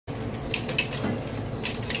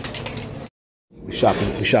You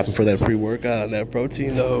shopping for that pre-workout and that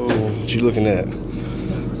protein though? What you looking at?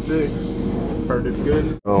 6. Heard it's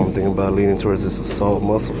good. Oh, I'm thinking about leaning towards this Assault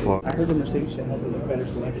Muscle Farm. I heard the Mercedes shit has a better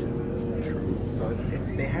selection. True. So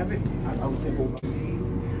if they have it, I would say go.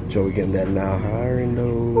 Joey getting that now hiring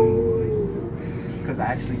though. Because I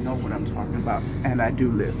actually know what I'm talking about, and I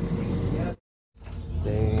do lift.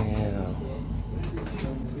 Damn.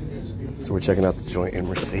 So we're checking out the joint in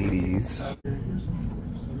Mercedes.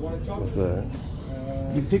 What's that?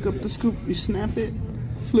 You pick up the scoop, you snap it,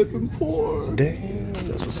 flip and pour. Damn,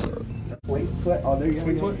 that's what's up. Wait, sweat. Oh, there you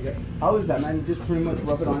go. Yeah. How is that, man? You just pretty much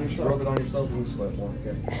rub it on yourself. Rub it on yourself and sweat more.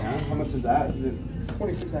 Okay. Yeah. How much is that? Is it It's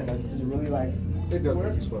 $26.99. Is it really like? It does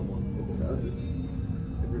make you sweat more. It does. It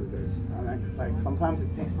really does. I mean, like sometimes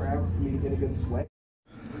it takes forever for me to get a good sweat.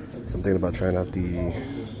 So I'm thinking about trying out the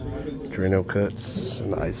Drano cuts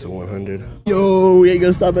and the ISO 100. Yo, we ain't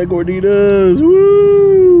gonna stop at Gordita's.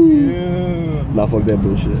 Woo! Yeah. Nah, fuck that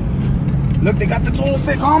bullshit. Look, they got the total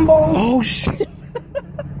fit combo. Oh shit.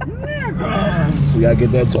 We gotta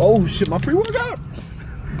get that. Oh shit, my pre-workout.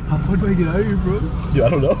 How far do I get out of here, bro? Dude, I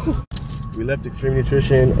don't know. We left Extreme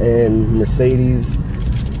Nutrition and Mercedes.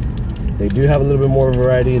 They do have a little bit more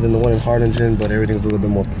variety than the one in Harlingen, but everything's a little bit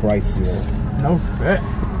more pricier. No shit.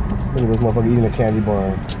 Look at this motherfucker eating a candy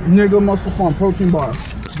bar. Nigga, Muscle Farm protein bar.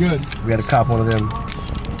 It's good. We had to cop one of them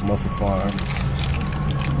Muscle Farms.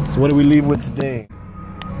 So what did we leave with today?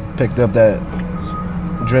 Picked up that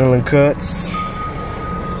Adrenaline Cuts.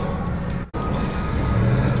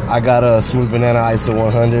 I got a Smooth Banana ISO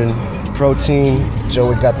 100. Protein.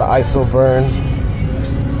 Joey got the ISO Burn.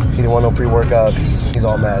 He didn't want no pre-workout because he's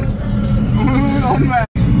all mad. I'm mad.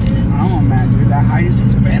 I'm mad, dude. That height is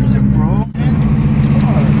expensive, bro.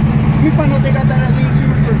 Let me find out they got that at Lean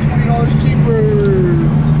 2 for $20 cheaper.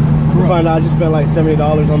 We'll find out I just spent like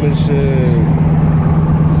 $70 on this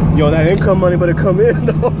shit. Yo, that income money better come in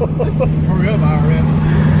though. Hurry up, hurry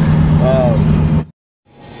up.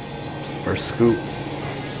 First scoop.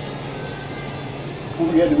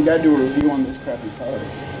 We gotta do a review on this crappy car.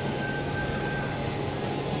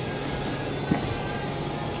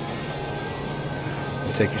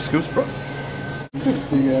 You take your scoops, bro.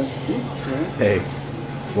 Big ass scoop, right? Hey,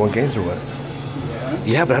 you want gains or what? Yeah.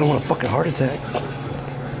 Yeah, but I don't want a fucking heart attack.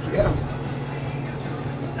 Yeah.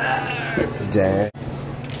 Damn.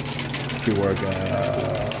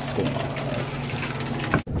 Pre-workout squad.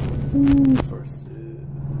 First.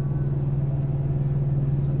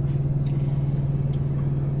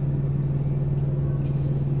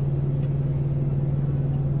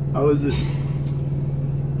 How is it?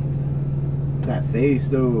 That face,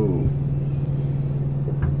 though.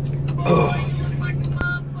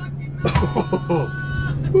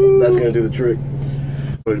 That's gonna do the trick.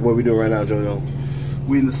 What are we doing right now, JoJo?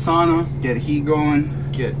 We in the sauna, get heat going,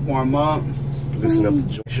 get warm up. Loosen up the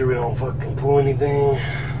joint. Make sure we don't fucking pull anything.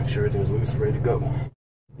 Make sure everything's loose and ready to go.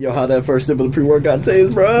 Yo, how that first sip of the pre-workout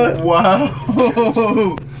taste, bro? Wow.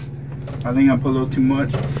 I think I put a little too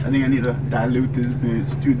much. I think I need to dilute this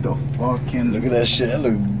bitch. Dude, the fucking... Look at that shit. That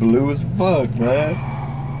looks blue as fuck, man.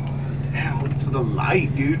 Damn, look to the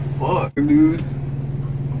light, dude. Fuck, dude.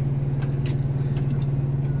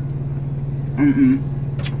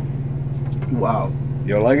 Wow.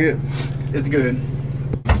 You don't like it? It's good.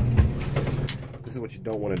 This is what you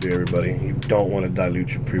don't want to do, everybody. You don't want to dilute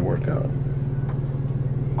your pre-workout.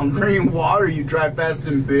 I'm drinking water, you dry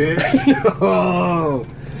fasting bitch. Oh,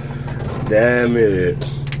 damn it.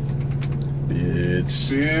 Bitch.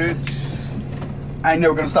 Bitch. I ain't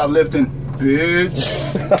never gonna stop lifting. Bitch.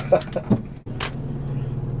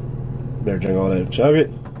 Better drink all that. Chug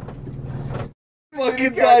it.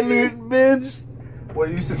 Fucking dilute, bitch. What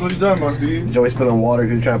are you talking about, Steve? Joey spilling water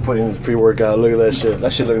because he's trying to put in his pre-workout. Look at that shit.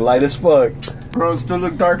 That shit look light as fuck. Bro, it still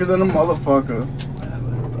look darker than a motherfucker.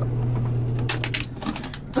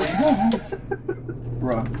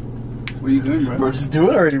 Bro, what are you doing, bro? Bro, just do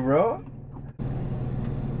it already, bro.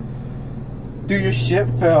 Dude, your shit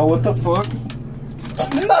fell. What the fuck?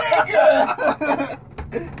 Nigga!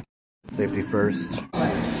 Safety first.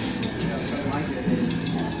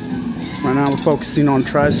 Right now, we're focusing on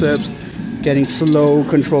triceps, getting slow,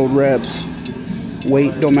 controlled reps.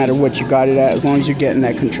 Weight, don't matter what you got it at, as long as you're getting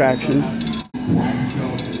that contraction.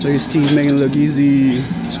 Look at Steve making it look easy.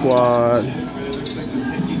 Squat.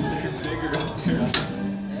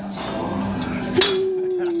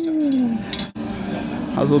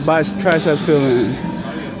 How's those triceps feeling?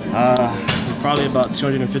 Probably about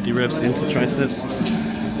 250 reps into triceps.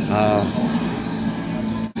 I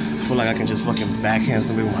feel like I can just fucking backhand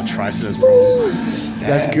somebody with my triceps, bro.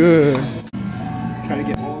 That's good. Try to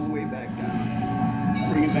get all the way back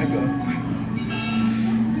down. Bring it back up.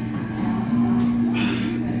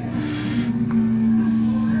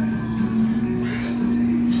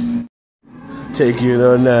 take you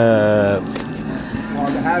on a nap. Well,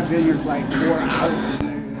 to have vineyards like 4 hours.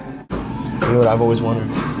 You know what I've always wondered?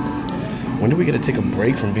 When do we get to take a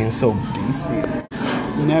break from being so beastie?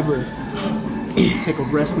 Never. Take a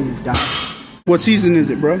rest when you die. What season is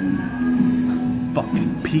it, bro?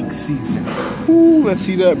 Fucking peak season. Ooh, let's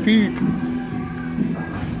see that peak.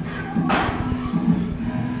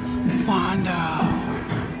 Find out.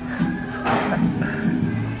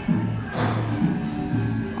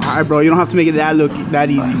 Alright, bro, you don't have to make it that look that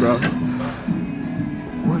easy, bro.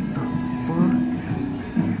 What the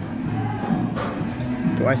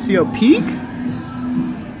fuck? Do I see a peak?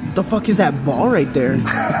 The fuck is that ball right there?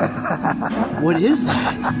 What is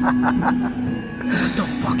that? What the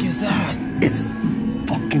fuck is that? It's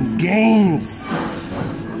fucking gains.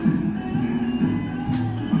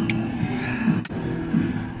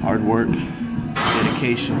 Hard work,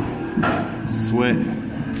 dedication, sweat,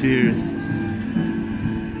 tears.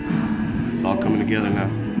 It's all coming together now.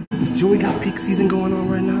 Does Joey got peak season going on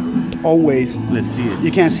right now? Always. Let's see it.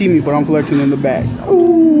 You can't see me, but I'm flexing in the back.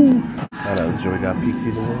 Ooh. I know, does Joey got peak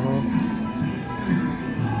season going on?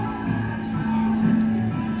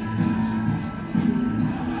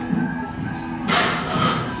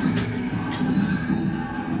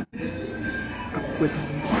 With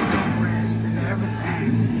wrist and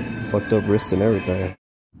everything. Fucked up wrist and everything.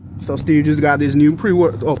 So Steve just got this new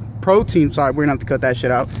protein. Sorry, we're gonna have to cut that shit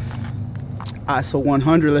out. ISO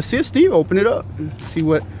 100. Let's see it, Steve. Open it up. See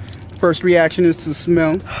what first reaction is to the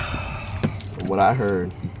smell. From what I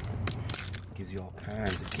heard, gives you all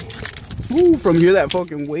kinds of gains. Ooh, from here that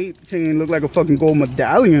fucking weight thing look like a fucking gold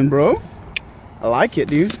medallion, bro. I like it,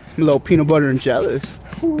 dude. I'm a little peanut butter and jealous.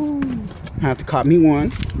 Ooh. I have to cop me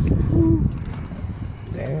one. Ooh.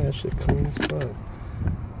 Damn, that shit clean as fuck.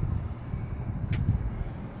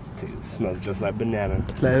 It smells just like banana.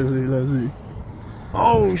 Let's see.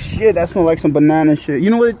 Oh shit, that smells like some banana shit.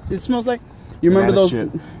 You know what it smells like? You remember those?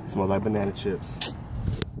 Chip. It smells like banana chips.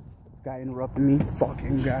 Guy interrupting me.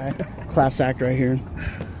 Fucking guy. Class act right here.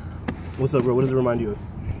 What's up, bro? What does it remind you of?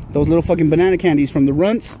 Those little fucking banana candies from the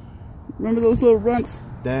Runts. Remember those little Runts?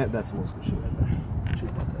 That's the most good shit right there. Shit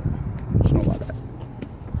about that. Just know about that.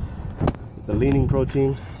 It's a leaning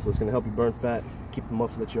protein, so it's gonna help you burn fat, keep the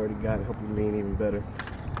muscle that you already got, and help you lean even better.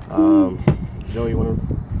 Joey, you wanna?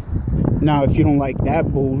 Now, if you don't like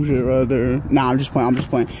that bullshit right there. Nah, I'm just playing.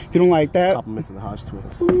 If you don't like that. Compliments of the Hodge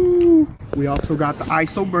twins. Ooh. We also got the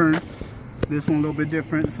ISO burn. This one a little bit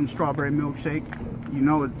different. Some strawberry milkshake. You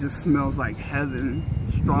know, it just smells like heaven.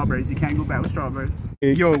 Strawberries. You can't go bad with strawberries.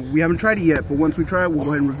 Yo, we haven't tried it yet, but once we try it, we'll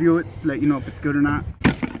go ahead and review it. Let you know if it's good or not.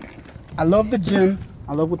 I love the gym.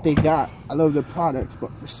 I love what they got. I love their products,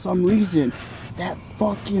 but for some reason, that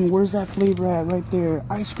fucking, where's that flavor at right there?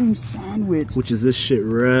 Ice cream sandwich. Which is this shit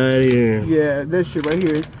right here. Yeah, this shit right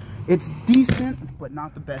here. It's decent, but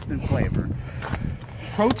not the best in flavor.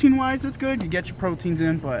 Protein-wise, it's good. You get your proteins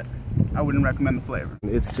in, but I wouldn't recommend the flavor.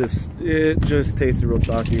 It just tasted real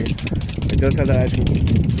chalky. It does have that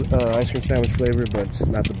ice cream sandwich flavor, but it's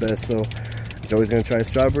not the best. So Joey's gonna try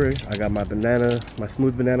strawberry. I got my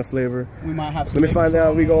smooth banana flavor. We might have to. Let me find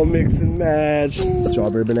out. We gonna mix and match. Ooh,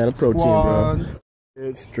 strawberry banana protein, squad.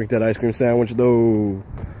 bro. Drink that ice cream sandwich though.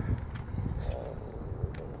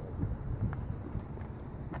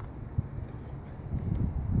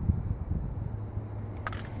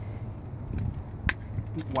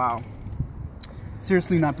 Wow.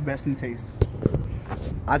 Seriously, not the best in taste.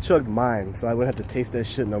 I chugged mine, so I wouldn't have to taste that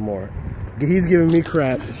shit no more. He's giving me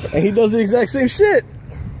crap, and he does the exact same shit.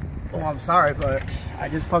 Oh, I'm sorry, but I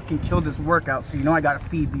just fucking killed this workout, so you know I gotta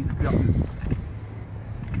feed these villains.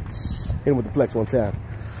 Hit him with the flex one time.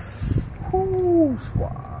 Ooh,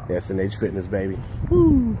 squad. S&H Fitness, baby.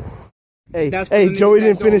 Ooh. Hey, Joey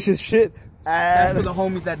didn't finish his shit. That's for the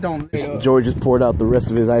homies that don't live. Joey just poured out the rest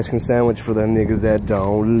of his ice cream sandwich for the niggas that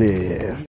don't live.